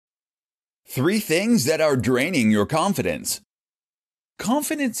3 things that are draining your confidence.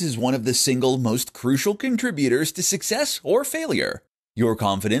 Confidence is one of the single most crucial contributors to success or failure. Your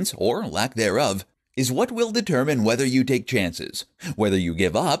confidence, or lack thereof, is what will determine whether you take chances, whether you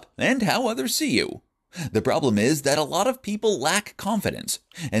give up, and how others see you. The problem is that a lot of people lack confidence,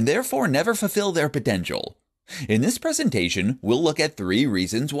 and therefore never fulfill their potential. In this presentation, we'll look at 3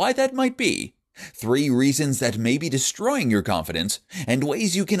 reasons why that might be. 3 reasons that may be destroying your confidence, and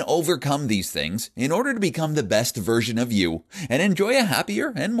ways you can overcome these things in order to become the best version of you and enjoy a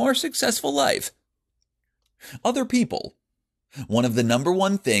happier and more successful life. Other people. One of the number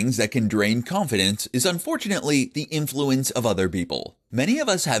 1 things that can drain confidence is unfortunately the influence of other people. Many of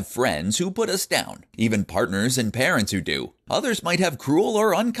us have friends who put us down, even partners and parents who do. Others might have cruel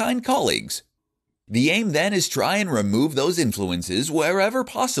or unkind colleagues. The aim then is try and remove those influences wherever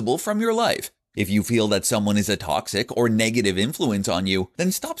possible from your life. If you feel that someone is a toxic or negative influence on you,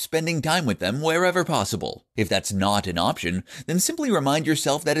 then stop spending time with them wherever possible. If that's not an option, then simply remind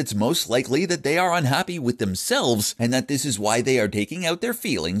yourself that it's most likely that they are unhappy with themselves and that this is why they are taking out their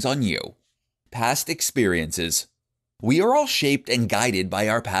feelings on you. Past experiences. We are all shaped and guided by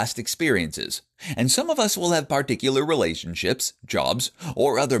our past experiences, and some of us will have particular relationships, jobs,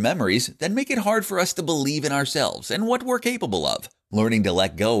 or other memories that make it hard for us to believe in ourselves and what we're capable of. Learning to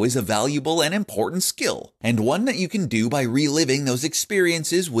let go is a valuable and important skill, and one that you can do by reliving those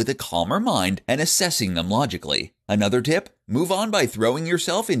experiences with a calmer mind and assessing them logically. Another tip, move on by throwing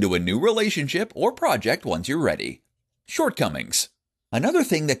yourself into a new relationship or project once you're ready. Shortcomings. Another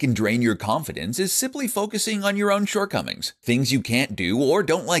thing that can drain your confidence is simply focusing on your own shortcomings, things you can't do or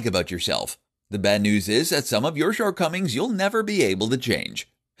don't like about yourself. The bad news is that some of your shortcomings you'll never be able to change.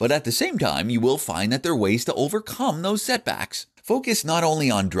 But at the same time, you will find that there are ways to overcome those setbacks. Focus not only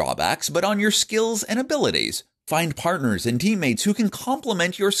on drawbacks, but on your skills and abilities. Find partners and teammates who can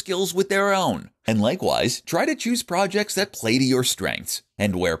complement your skills with their own. And likewise, try to choose projects that play to your strengths.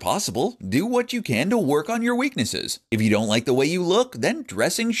 And where possible, do what you can to work on your weaknesses. If you don't like the way you look, then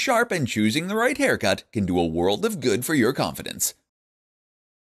dressing sharp and choosing the right haircut can do a world of good for your confidence.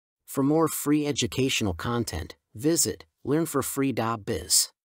 For more free educational content, visit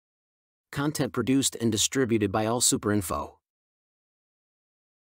learnforfree.biz. Content produced and distributed by AllSuperInfo.